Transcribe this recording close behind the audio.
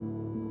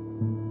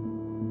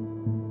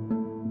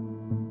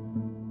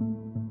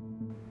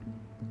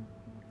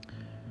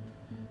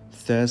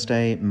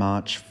Thursday,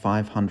 March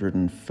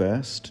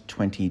 501st,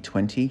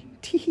 2020.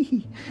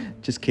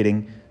 Just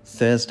kidding.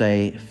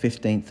 Thursday,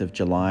 15th of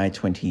July,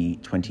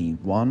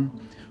 2021.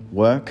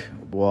 Work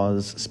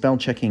was spell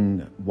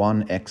checking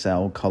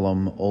 1XL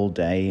column all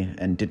day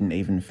and didn't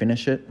even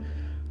finish it.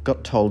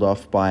 Got told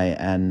off by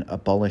an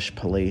abolish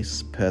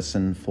police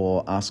person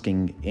for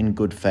asking in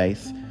good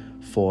faith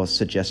for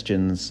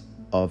suggestions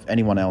of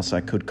anyone else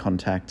I could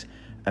contact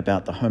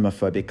about the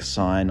homophobic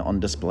sign on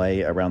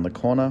display around the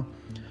corner.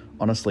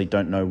 Honestly,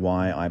 don't know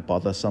why I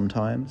bother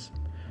sometimes.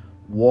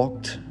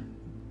 Walked.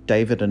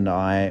 David and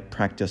I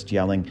practiced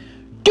yelling,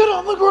 "Get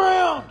on the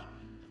ground!"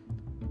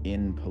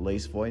 in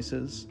police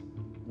voices.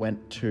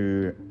 Went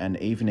to an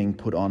evening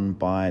put on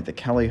by the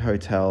Cali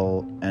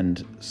Hotel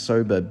and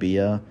Sober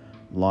Beer,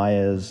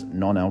 Liars,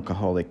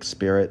 Non-Alcoholic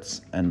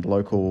Spirits, and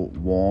local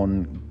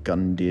Warren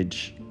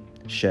Gundage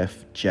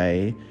chef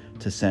Jay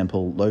to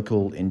sample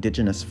local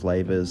indigenous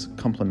flavors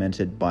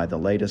complemented by the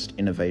latest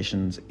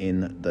innovations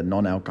in the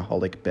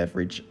non-alcoholic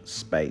beverage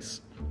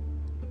space.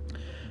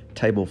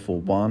 Table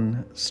for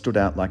one, stood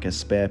out like a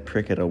spare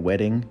prick at a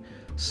wedding,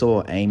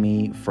 saw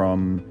Amy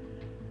from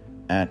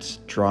at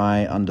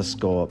dry_but_wet,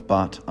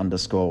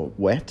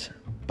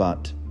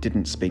 but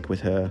didn't speak with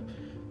her.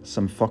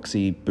 Some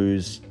foxy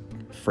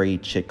booze-free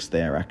chicks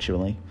there,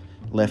 actually.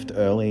 Left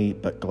early,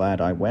 but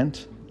glad I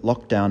went.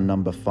 Lockdown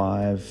number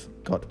 5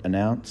 got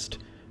announced.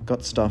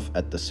 Got stuff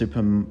at the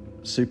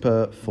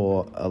super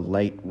for a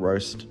late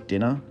roast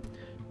dinner.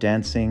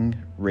 Dancing,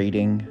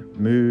 reading,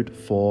 mood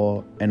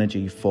 4,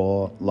 energy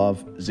 4,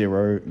 love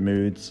 0,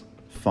 moods,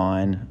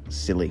 fine,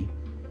 silly.